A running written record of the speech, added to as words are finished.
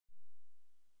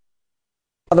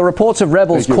The reports of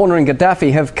rebels cornering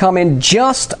Gaddafi have come in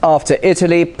just after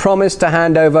Italy promised to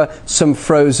hand over some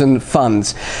frozen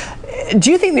funds. Do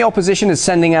you think the opposition is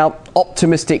sending out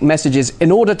optimistic messages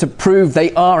in order to prove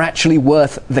they are actually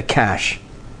worth the cash?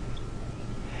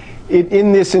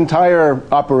 In this entire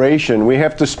operation, we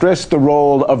have to stress the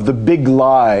role of the big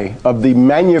lie, of the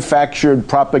manufactured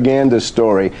propaganda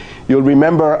story. You'll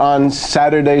remember on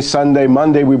Saturday, Sunday,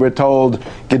 Monday, we were told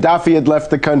Gaddafi had left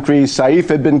the country, Saif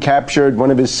had been captured,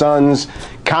 one of his sons,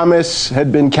 Khamis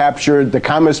had been captured, the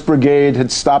Khamis brigade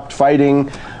had stopped fighting,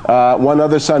 one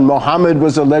other son, Mohammed,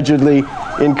 was allegedly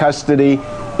in custody.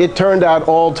 It turned out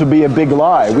all to be a big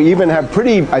lie. We even have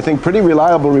pretty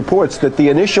reliable reports that the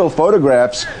initial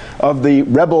photographs of the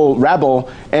rebel rabble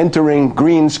entering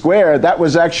Green Square, that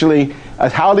was actually a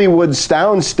Hollywood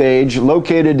soundstage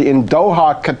located in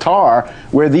Doha, Qatar,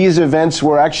 where these events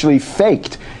were actually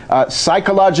faked.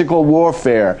 Psychological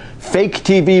warfare, fake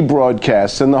TV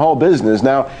broadcasts, and the whole business.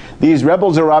 Now, these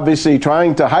rebels are obviously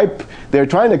trying to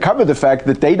cover the fact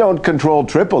that they don't control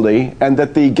Tripoli and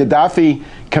that the Gaddafi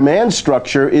command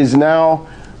structure is now,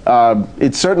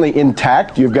 it's certainly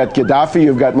intact. You've got Gaddafi,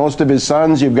 you've got most of his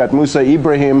sons, you've got Musa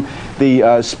Ibrahim,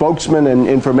 the spokesman and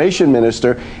information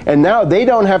minister, and now they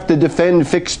don't have to defend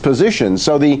fixed positions.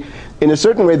 So in a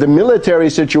certain way, the military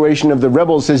situation of the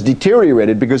rebels has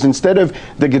deteriorated because instead of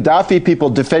the Gaddafi people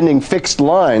defending fixed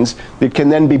lines that can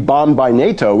then be bombed by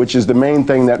NATO, which is the main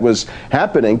thing that was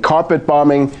happening, carpet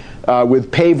bombing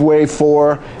with Paveway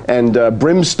 4 and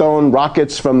brimstone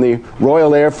rockets from the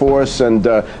Royal Air Force and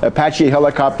Apache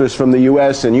helicopters from the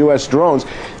U.S. and U.S. drones,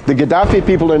 the Gaddafi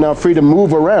people are now free to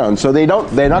move around. So they're not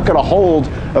going to hold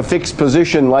a fixed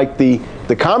position like the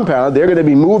compound. They're going to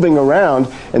be moving around,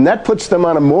 and that puts them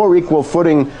on a more equal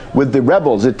footing with the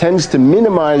rebels. It tends to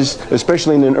minimize,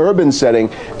 especially in an urban setting,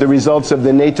 the results of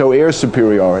the NATO air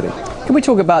superiority. Can we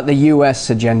talk about the U.S.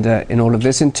 agenda in all of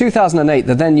this? In 2008,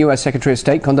 the then U.S. Secretary of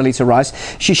State, Condoleezza Rice,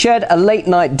 she shared a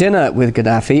late-night dinner with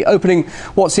Gaddafi, opening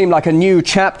what seemed like a new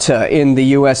chapter in the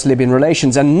U.S.-Libyan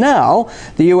relations. And now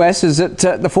the U.S. is at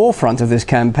the forefront of this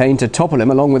campaign to topple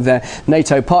him, along with their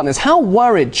NATO partners. How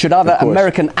worried should other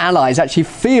American allies actually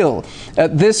feel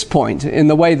at this point in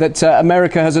the way that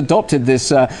America has adopted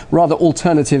this rather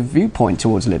alternative viewpoint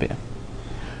towards Libya?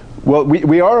 Well,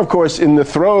 we are, of course, in the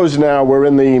throes now. We're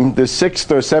in the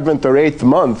 6th or 7th or 8th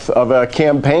month of a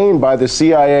campaign by the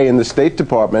CIA and the State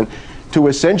Department to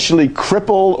essentially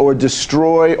cripple or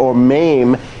destroy or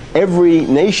maim every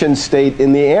nation state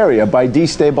in the area by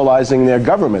destabilizing their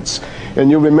governments. And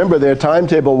you remember their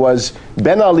timetable was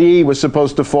Ben Ali was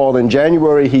supposed to fall in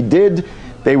January. He did.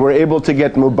 They were able to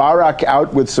get Mubarak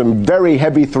out with some very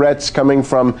heavy threats coming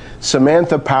from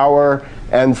Samantha Power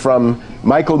and from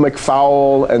Michael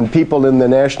McFaul and people in the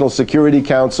National Security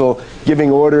Council giving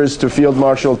orders to Field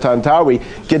Marshal Tantawi.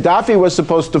 Gaddafi was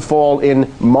supposed to fall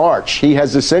in March. He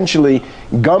has essentially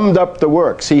gummed up the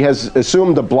works. He has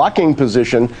assumed a blocking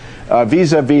position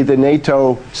vis-a-vis the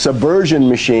NATO subversion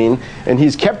machine, and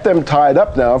he's kept them tied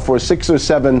up now for 6 or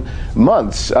 7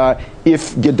 months.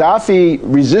 If Gaddafi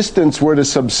resistance were to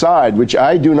subside, which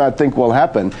I do not think will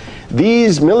happen,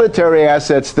 these military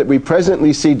assets that we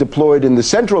presently see deployed in the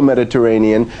central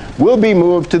Mediterranean will be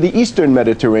moved to the eastern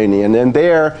Mediterranean, and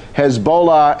there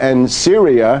Hezbollah and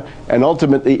Syria and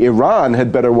ultimately Iran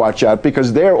had better watch out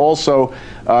because they're also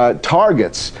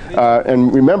targets.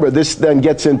 And remember, this then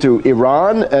gets into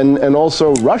Iran and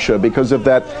also Russia because of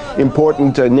that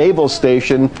important naval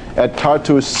station at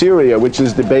Tartus, Syria, which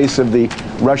is the base of the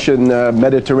Russian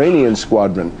Mediterranean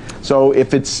Squadron. So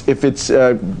if it's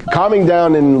calming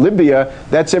down in Libya,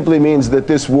 that simply means that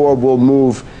this war will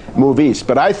move east.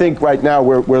 But I think right now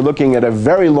we're looking at a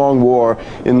very long war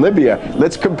in Libya.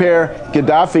 Let's compare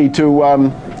Gaddafi to,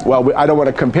 well, I don't want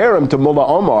to compare him to Mullah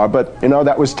Omar, but you know,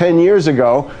 that was 10 years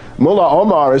ago. Mullah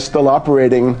Omar is still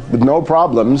operating with no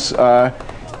problems.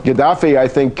 Gaddafi, I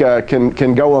think,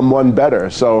 can go on one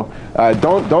better. So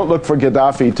don't look for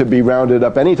Gaddafi to be rounded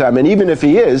up anytime. And even if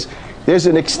he is, there's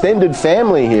an extended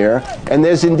family here, and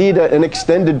there's indeed an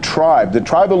extended tribe. The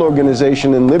tribal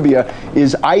organization in Libya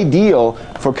is ideal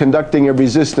for conducting a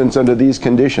resistance under these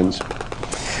conditions.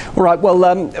 All right, well,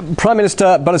 Prime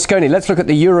Minister Berlusconi, let's look at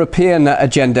the European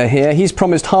agenda here. He's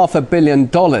promised $500 million.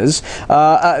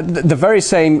 The very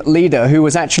same leader who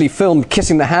was actually filmed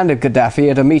kissing the hand of Gaddafi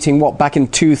at a meeting, back in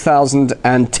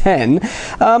 2010.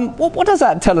 What does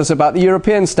that tell us about the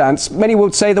European stance? Many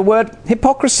would say the word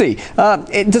hypocrisy.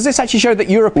 Does this actually show that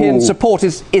European support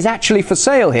is actually for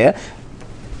sale here?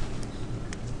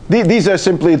 These are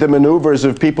simply the maneuvers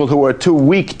of people who are too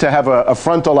weak to have a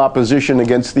frontal opposition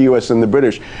against the U.S. and the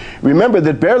British. Remember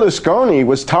that Berlusconi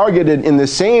was targeted in the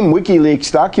same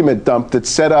WikiLeaks document dump that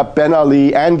set up Ben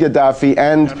Ali and Gaddafi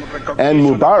and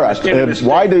Mubarak.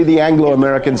 Why do the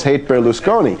Anglo-Americans hate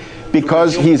Berlusconi?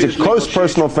 Because he's a close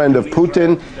personal friend of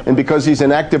Putin and because he's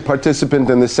an active participant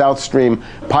in the South Stream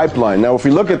pipeline. Now, if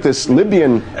we look at this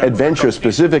Libyan adventure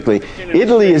specifically,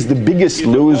 Italy is the biggest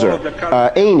loser.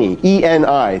 Eni,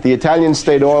 E-N-I, the Italian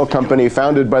state oil company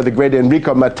founded by the great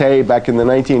Enrico Mattei back in the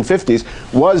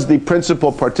 1950s, was the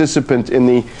principal participant in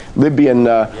the Libyan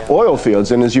oil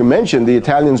fields. And as you mentioned, the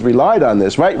Italians relied on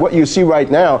this, right? What you see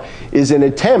right now is an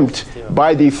attempt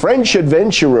by the French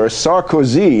adventurer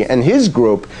Sarkozy and his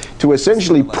group to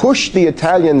essentially push the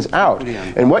Italians out.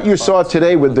 And what you saw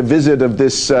today with the visit of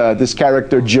this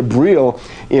character Jibril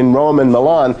in Rome and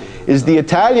Milan is the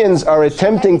Italians are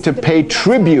attempting to pay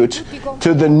tribute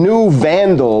to the new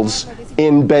vandals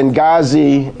in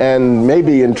Benghazi and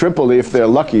maybe in Tripoli if they're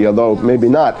lucky, although maybe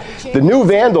not. The new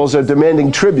vandals are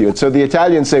demanding tribute. So the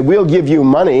Italians say, we'll give you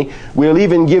money, we'll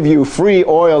even give you free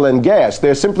oil and gas.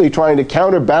 They're simply trying to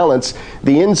counterbalance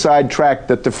the inside track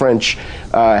that the French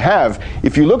have.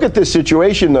 If you look at this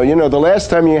situation, though, you know, the last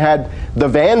time you had the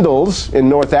Vandals in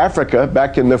North Africa,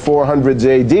 back in the 400s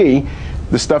AD,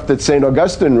 the stuff that St.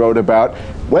 Augustine wrote about,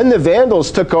 when the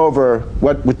Vandals took over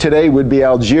what today would be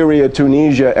Algeria,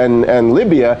 Tunisia, and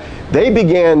Libya, they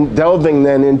began delving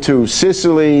then into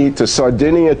Sicily, to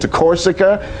Sardinia, to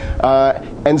Corsica,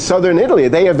 and southern Italy.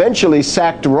 They eventually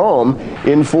sacked Rome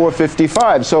in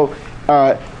 455. So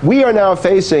we are now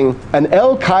facing an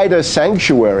Al-Qaida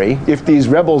sanctuary. If these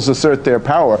rebels assert their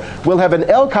power, we'll have an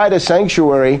Al-Qaida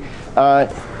sanctuary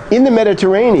in the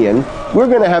Mediterranean. We're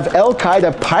going to have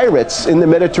Al-Qaida pirates in the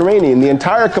Mediterranean. The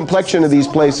entire complexion of these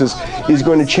places is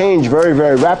going to change very,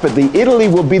 very rapidly. Italy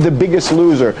will be the biggest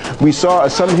loser. We saw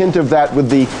some hint of that with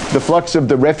the flux of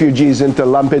the refugees into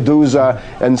Lampedusa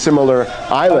and similar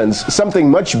islands. Something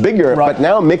much bigger, but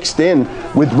now mixed in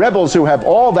with rebels who have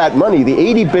all that money, the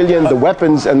 80 billion, the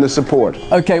weapons, and the support.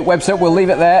 Okay, Webster, we'll leave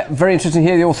it there. Very interesting to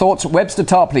hear your thoughts. Webster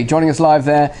Tarpley joining us live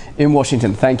there in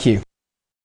Washington. Thank you.